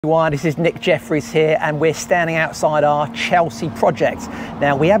Everyone, this is Nick Jeffries here, and we're standing outside our Chelsea project.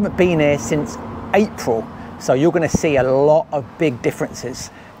 Now, we haven't been here since April, so you're going to see a lot of big differences.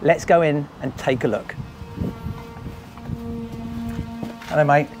 Let's go in and take a look. Hello,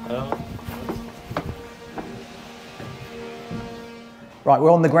 mate. Hello. Right,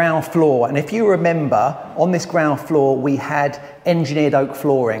 we're on the ground floor, and if you remember, on this ground floor we had engineered oak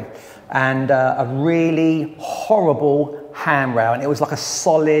flooring and a really horrible handrail, and it was like a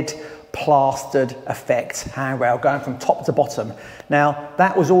solid plastered effect handrail going from top to bottom. Now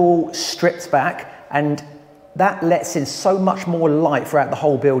that was all stripped back, and that lets in so much more light throughout the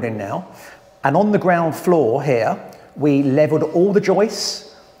whole building now. And on the ground floor here, we leveled all the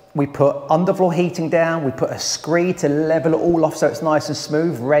joists, we put underfloor heating down, we put a screed to level it all off so it's nice and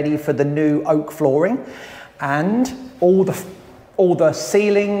smooth, ready for the new oak flooring. And all the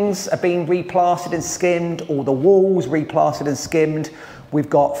ceilings are being replastered and skimmed, all the walls replastered and skimmed. We've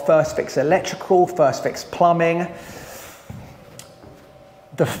got first fix electrical, first fix plumbing.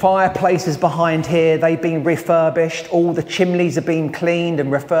 The fireplaces behind here, they've been refurbished. All the chimneys have been cleaned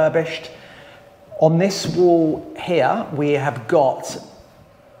and refurbished. On this wall here, we have got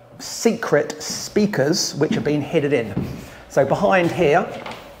secret speakers which have been hidden in. So behind here,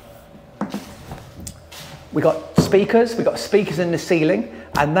 we've got speakers in the ceiling,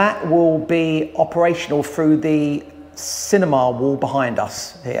 and that will be operational through the cinema wall behind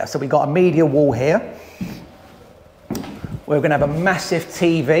us here. So we've got a media wall here. We're going to have a massive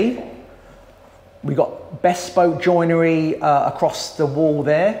TV. We've got bespoke joinery across the wall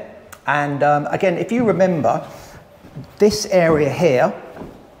there. And again, if you remember, this area here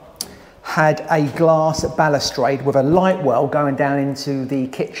had a glass balustrade with a light well going down into the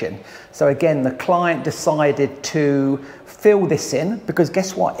kitchen. So again, the client decided to fill this in because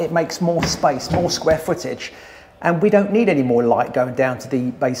guess what? It makes more space, more square footage. And we don't need any more light going down to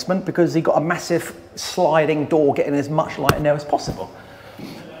the basement because you've got a massive sliding door getting as much light in there as possible.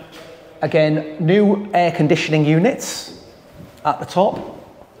 Again, new air conditioning units at the top.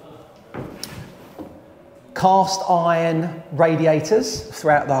 Cast iron radiators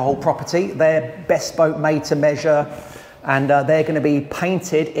throughout the whole property. They're bespoke, made to measure, and they're going to be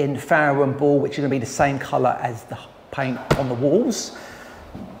painted in Farrow and Ball, which is going to be the same colour as the paint on the walls.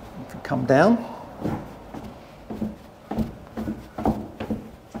 Come down.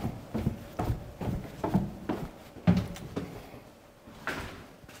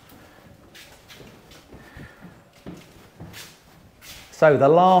 So the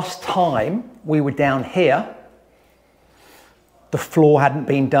last time we were down here, the floor hadn't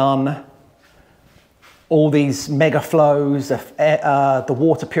been done. All these mega flows, the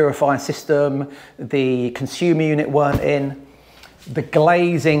water purifying system, the consumer unit weren't in. The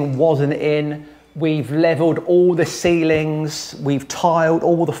glazing wasn't in. We've leveled all the ceilings. We've tiled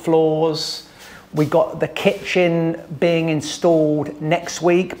all the floors. We got the kitchen being installed next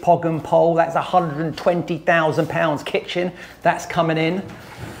week, Pog and Pole. That's £120,000 kitchen. That's coming in.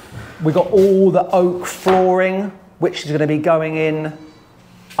 We got all the oak flooring, which is going to be going in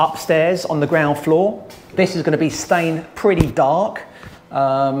upstairs on the ground floor. This is going to be stained pretty dark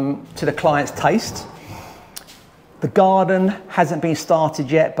to the client's taste. The garden hasn't been started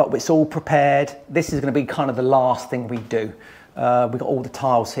yet, but it's all prepared. This is going to be kind of the last thing we do. We've got all the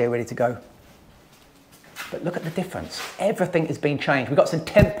tiles here ready to go. But look at the difference. Everything has been changed. We've got some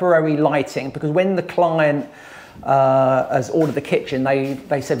temporary lighting because when the client has ordered the kitchen,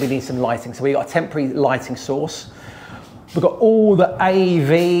 they said we need some lighting. So we got a temporary lighting source. We've got all the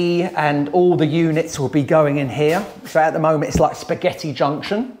AV and all the units will be going in here. So at the moment, it's like spaghetti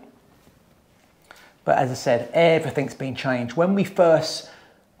junction. But as I said, everything's been changed. When we first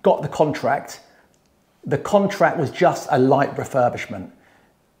got the contract was just a light refurbishment.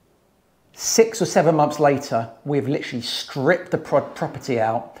 6 or 7 months later, we've literally stripped the property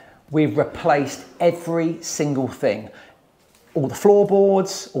out. We've replaced every single thing. All the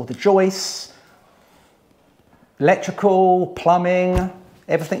floorboards, all the joists, electrical, plumbing,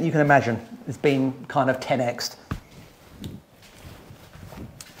 everything you can imagine has been kind of 10x'd.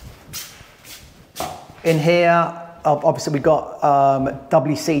 In here, obviously we've got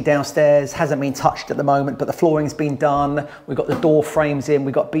WC downstairs, hasn't been touched at the moment, but the flooring's been done. We've got the door frames in,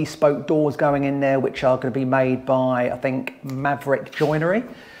 we've got bespoke doors going in there, which are going to be made by, I think, Maverick Joinery.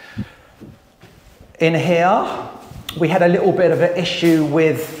 In here, we had a little bit of an issue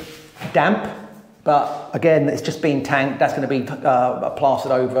with damp, but again, it's just been tanked. That's going to be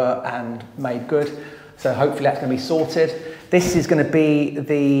plastered over and made good. So hopefully that's going to be sorted. This is going to be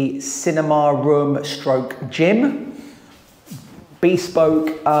the cinema room stroke gym.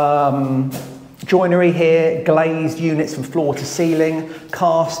 Bespoke Joinery here, glazed units from floor to ceiling,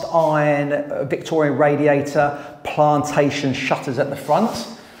 cast iron, Victorian radiator, plantation shutters at the front.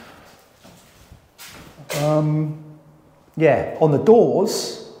 Yeah, on the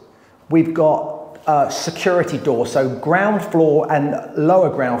doors, we've got security doors. So ground floor and lower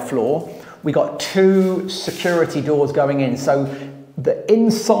ground floor, we got 2 security doors going in. So the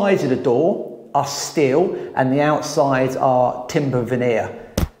insides of the door are steel and the outsides are timber veneer.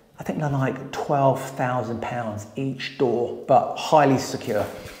 I think they're like £12,000 each door, but highly secure.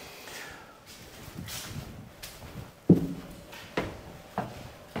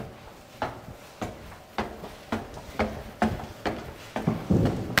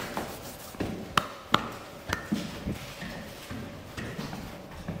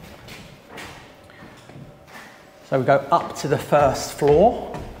 So we go up to the first floor.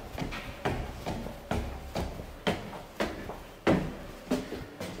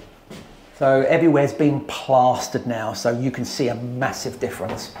 So everywhere's been plastered now, so you can see a massive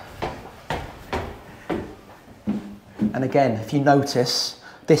difference. And again, if you notice,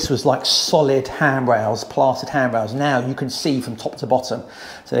 this was like solid handrails, plastered handrails. Now you can see from top to bottom.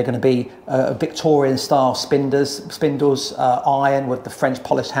 So they're going to be Victorian style spindles, iron with the French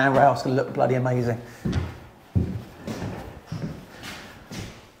polished handrails. It's going to look bloody amazing.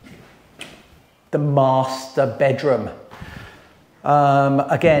 The master bedroom.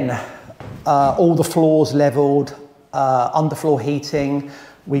 Again, all the floors leveled, underfloor heating.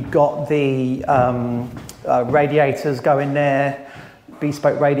 We've got the radiators going there,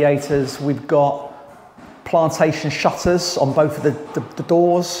 bespoke radiators. We've got plantation shutters on both of the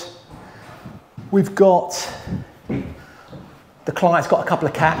doors. We've got, the client's got a couple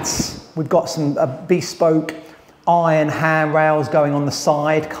of cats. We've got some bespoke iron handrails going on the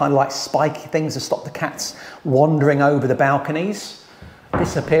side, kind of like spiky things to stop the cats wandering over the balconies,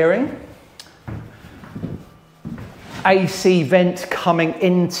 disappearing. AC vent coming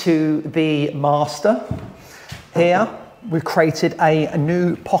into the master. Here we've created a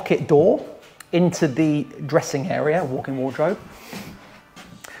new pocket door into the dressing area, walk-in wardrobe.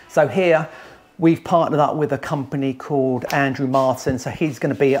 So here we've partnered up with a company called Andrew Martin, so he's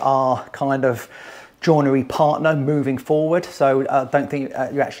going to be our kind of joinery partner moving forward. So I don't think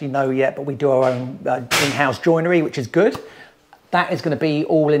you actually know yet, but we do our own in-house joinery, which is good. That is going to be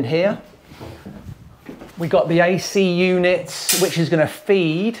all in here. We got the AC units, which is going to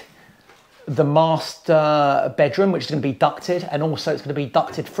feed the master bedroom, which is going to be ducted, and also it's going to be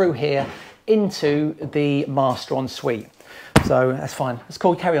ducted through here into the master ensuite. So that's fine. That's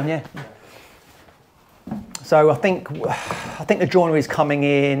cool. Carry on, yeah. So I think the joinery is coming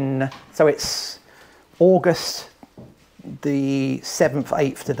in. So it's August the 7th,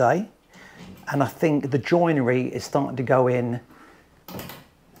 8th today, and I think the joinery is starting to go in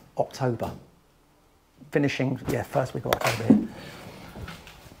October, finishing, yeah, first week of October here.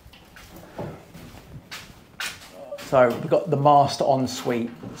 So we've got the master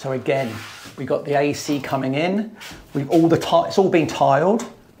ensuite. So again, we've got the AC coming in. It's all been tiled.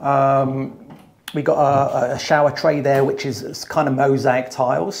 We've got a shower tray there, which is kind of mosaic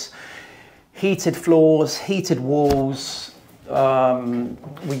tiles. Heated floors, heated walls.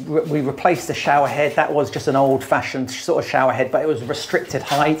 We replaced the shower head. That was just an old-fashioned sort of shower head, but it was restricted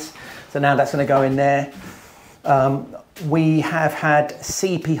height. So now that's going to go in there. We have had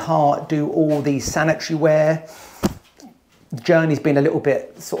CP Hart do all the sanitary ware. The journey's been a little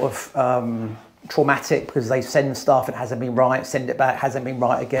bit sort of traumatic because they send stuff, it hasn't been right, send it back, hasn't been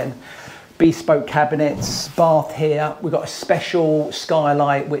right again. Bespoke cabinets, bath here. We've got a special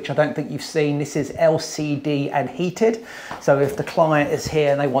skylight, which I don't think you've seen. This is LCD and heated. So if the client is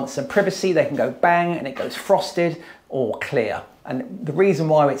here and they want some privacy, they can go bang and it goes frosted or clear. And the reason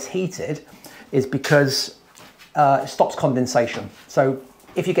why it's heated is because it stops condensation. So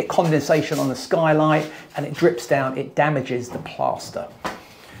if you get condensation on the skylight and it drips down, it damages the plaster.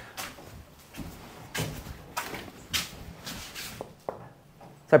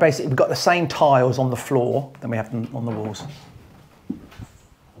 So basically we've got the same tiles on the floor than we have them on the walls.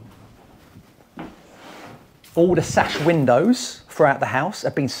 All the sash windows throughout the house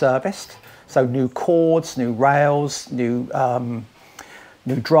have been serviced. So new cords, new rails, new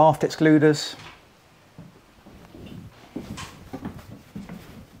draft excluders.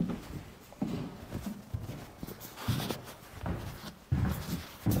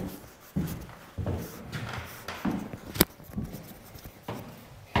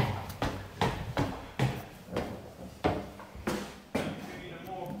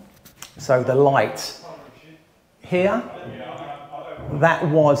 So the light here, that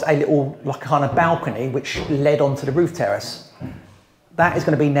was a little like kind of balcony which led onto the roof terrace. that is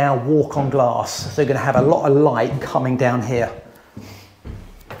going to be now walk on glass. So you're going to have a lot of light coming down here.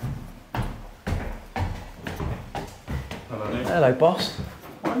 Hello, boss.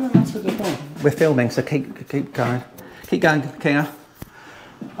 Why did I answer the phone? We're filming, so keep going. Keep going, Kinga.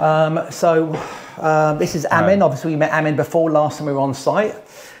 This is Amin. Obviously, we met Amin before last time we were on site,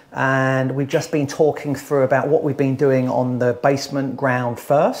 and we've just been talking through about what we've been doing on the basement ground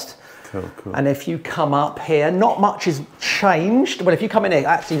first. Cool, cool. And if you come up here, not much has changed. Well, if you come in here,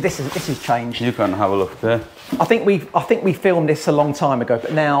 actually, this has changed. You can have a look there. I think we filmed this a long time ago,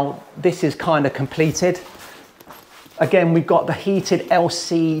 but now this is kind of completed. Again, we've got the heated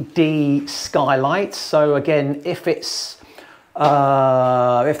LCD skylights. So again, if the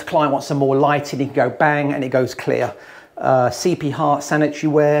client wants some more lighting, he can go bang and it goes clear. CP Hart sanitary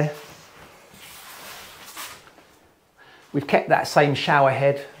ware. We've kept that same shower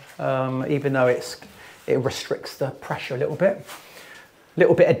head, even though it restricts the pressure a little bit. A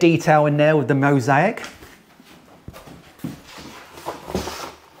little bit of detail in there with the mosaic.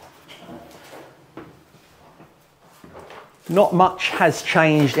 Not much has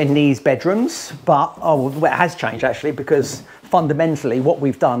changed in these bedrooms, but it has changed actually, because fundamentally what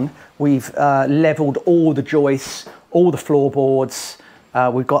we've done, we've leveled all the joists, all the floorboards,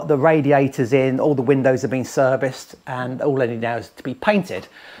 we've got the radiators in, all the windows have been serviced, and all they need now is to be painted.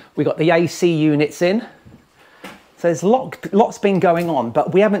 We've got the AC units in. So there's lots been going on,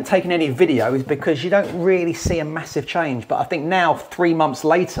 but we haven't taken any videos because you don't really see a massive change. But I think now, 3 months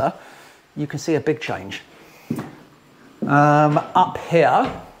later, you can see a big change. Up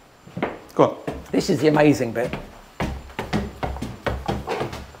here, Go on. this is the amazing bit.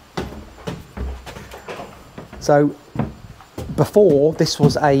 So before, this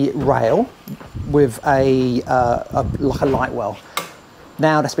was a rail with like a light well.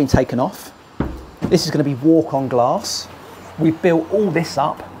 Now that's been taken off. This is going to be walk on glass. We've built all this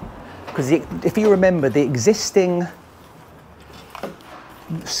up because if you remember, the existing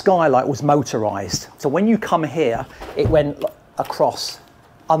skylight was motorized. So when you come here, it went across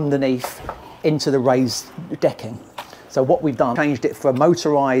underneath into the raised decking. So what we've done, changed it for a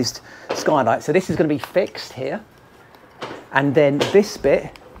motorized skylight. So this is going to be fixed here. And then this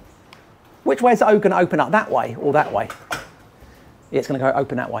bit, which way is it going to open up? That way or that way? Yeah, it's going to go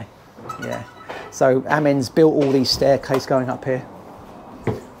open that way. Yeah. So Amin's built all these staircases going up here.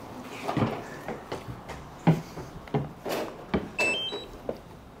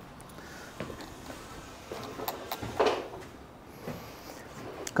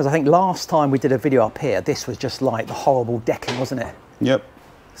 Because I think last time we did a video up here, this was just like the horrible decking, wasn't it? Yep.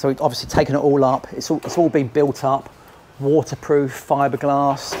 So we've obviously taken it all up. It's all been built up, waterproof,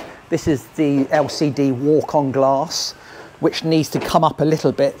 fiberglass. This is the LCD walk-on glass, which needs to come up a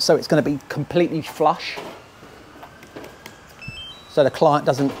little bit. So it's going to be completely flush, so the client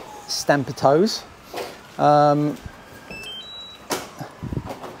doesn't stamp her toes. Hello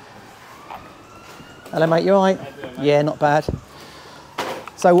mate, you all right? Yeah, not bad.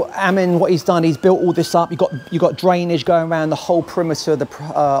 So Amin, what he's done, he's built all this up. You've got drainage going around the whole perimeter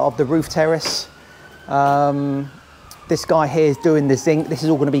of the roof terrace. This guy here is doing the zinc. This is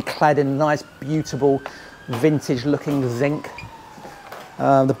all going to be clad in a nice, beautiful, vintage-looking zinc.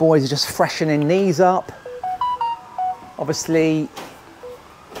 The boys are just freshening these up. Obviously,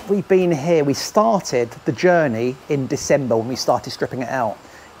 we've been here. We started the journey in December when we started stripping it out.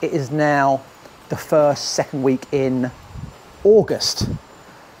 It is now the second week in August.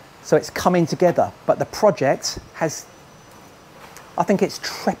 So it's coming together, but the project has, I think it's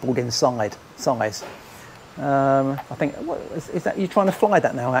tripled in size. I think, is that, you trying to fly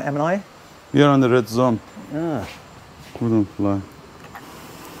that now, am I? You're on the red zone. Ah. We don't fly.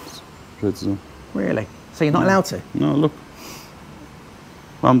 It's red zone. Really? So you're not allowed to? No, look.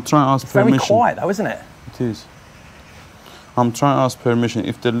 I'm trying to ask permission. Very quiet though, isn't it? It is. I'm trying to ask permission.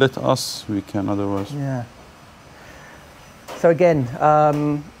 If they let us, we can, otherwise. Yeah. So again,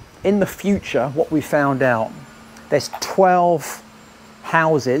 in the future, what we found out, there's 12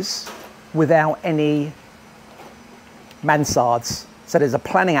 houses without any mansards. So there's a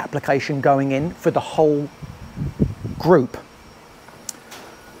planning application going in for the whole group.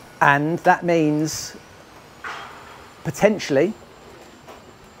 And that means potentially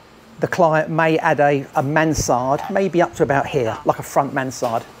the client may add a mansard, maybe up to about here, like a front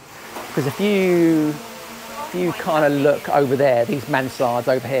mansard. Because if you kind of look over there, these mansards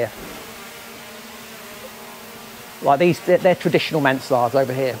over here, like these, they're traditional mansards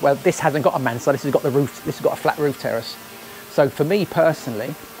over here. Well, this hasn't got a mansard, this has got the roof, this has got a flat roof terrace. So for me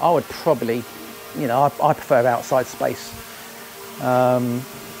personally, I would probably, you know, I prefer outside space. But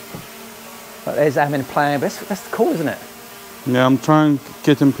there's Amin playing, but that's cool, isn't it? Yeah, I'm trying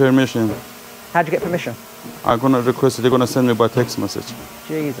getting permission. How'd you get permission? I'm gonna request it. They're gonna send me by text message.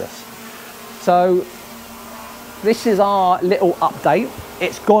 Jesus. So this is our little update.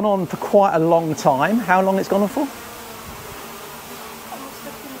 It's gone on for quite a long time. How long it's gone on for?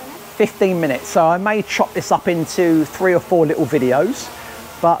 15 minutes. So I may chop this up into 3 or 4 little videos,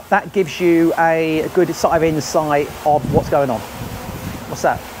 but that gives you a good sort of insight of what's going on. What's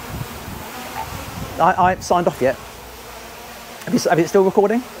that? I haven't signed off yet. Have you still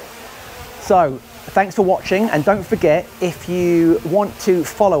recording? So thanks for watching, and don't forget, if you want to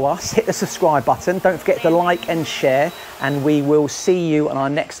follow us, hit the subscribe button. Don't forget to like and share, and we will see you on our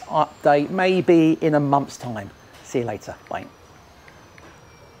next update, maybe in a month's time. See you later. Bye.